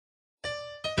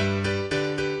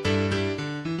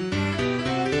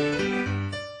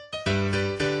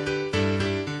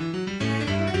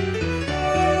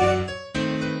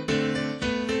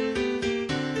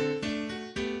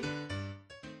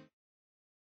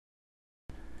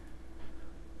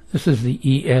This is the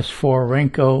ES4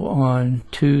 Renko on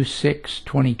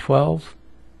 2/6/2012.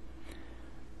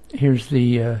 Here's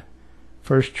the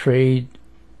first trade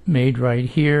made right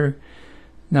here.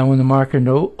 Now when the market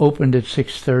opened at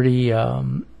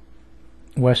 6:30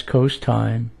 West Coast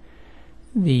time,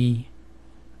 the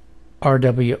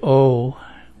RWO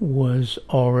was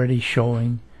already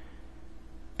showing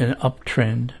an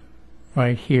uptrend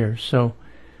right here. So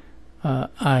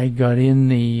I got in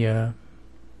the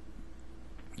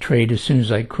trade as soon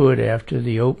as I could after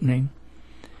the opening,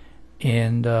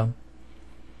 and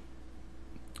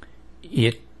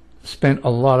it spent a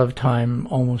lot of time,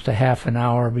 almost a half an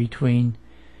hour, between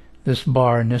this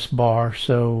bar and this bar.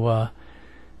 So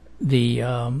the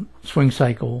swing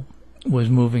cycle was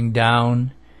moving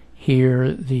down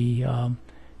here, the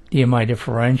DMI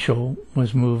differential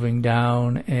was moving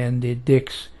down, and the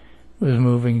DIX was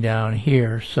moving down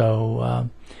here.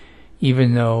 So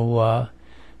even though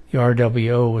the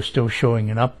RWO was still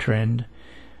showing an uptrend,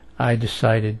 I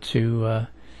decided to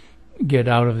get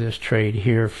out of this trade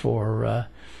here for a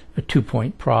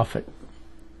 2-point profit.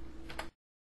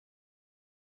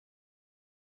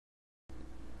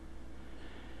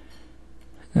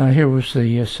 Now here was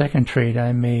the second trade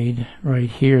I made. Right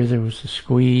here there was a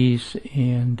squeeze,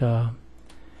 and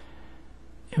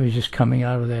it was just coming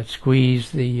out of that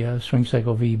squeeze. The swing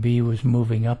cycle VB was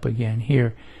moving up again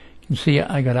here. You can see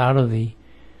I got out of the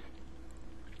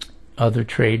other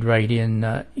trade right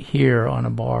in here on a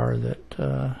bar,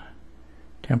 that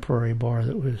temporary bar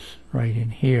that was right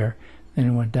in here. Then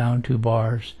it went down 2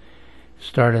 bars,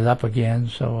 started up again,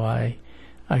 so I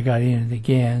got in it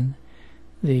again.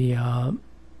 The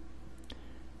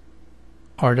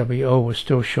RWO was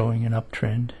still showing an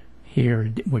uptrend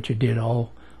here, which it did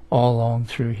all along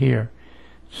through here.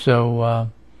 So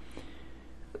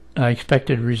I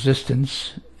expected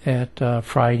resistance at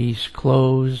Friday's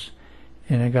close,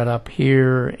 and I got up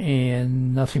here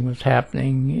and nothing was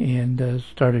happening, and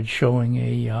started showing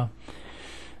a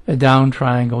down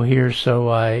triangle here. So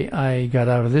I got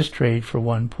out of this trade for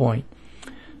 1 point.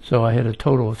 So I had a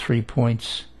total of 3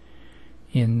 points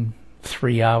in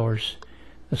 3 hours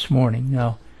this morning.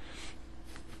 Now,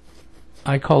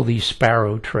 I call these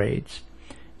sparrow trades.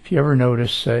 If you ever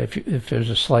notice, if there's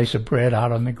a slice of bread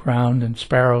out on the ground, and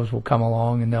sparrows will come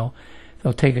along and they'll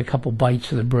take a couple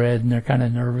bites of the bread, and they're kind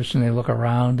of nervous, and they look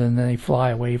around, and then they fly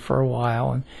away for a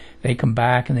while, and they come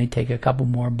back and they take a couple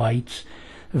more bites.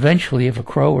 Eventually, if a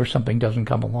crow or something doesn't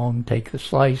come along and take the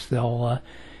slice, they'll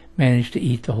manage to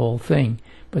eat the whole thing.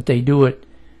 But they do it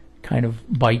kind of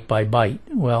bite by bite.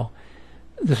 Well,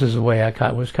 this is the way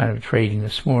I was kind of trading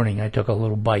this morning. I took a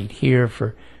little bite here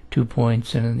for 2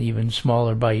 points, and an even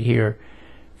smaller bite here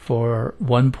for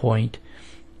 1 point,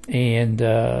 and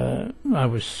I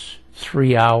was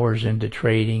 3 hours into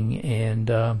trading, and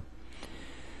the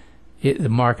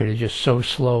market is just so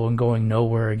slow and going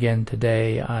nowhere again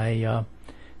today. I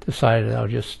decided I'll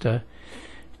just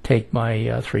take my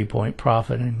 3-point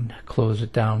profit and close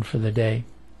it down for the day.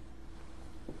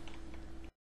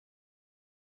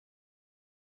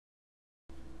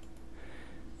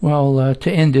 Well,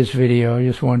 to end this video, I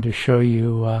just wanted to show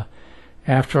you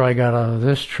after I got out of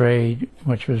this trade,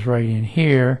 which was right in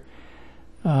here,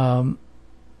 a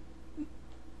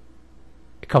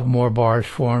couple more bars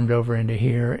formed over into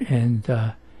here, and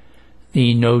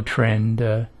the no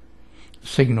trend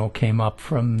signal came up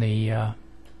from the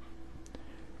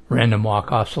random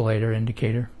walk oscillator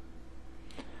indicator.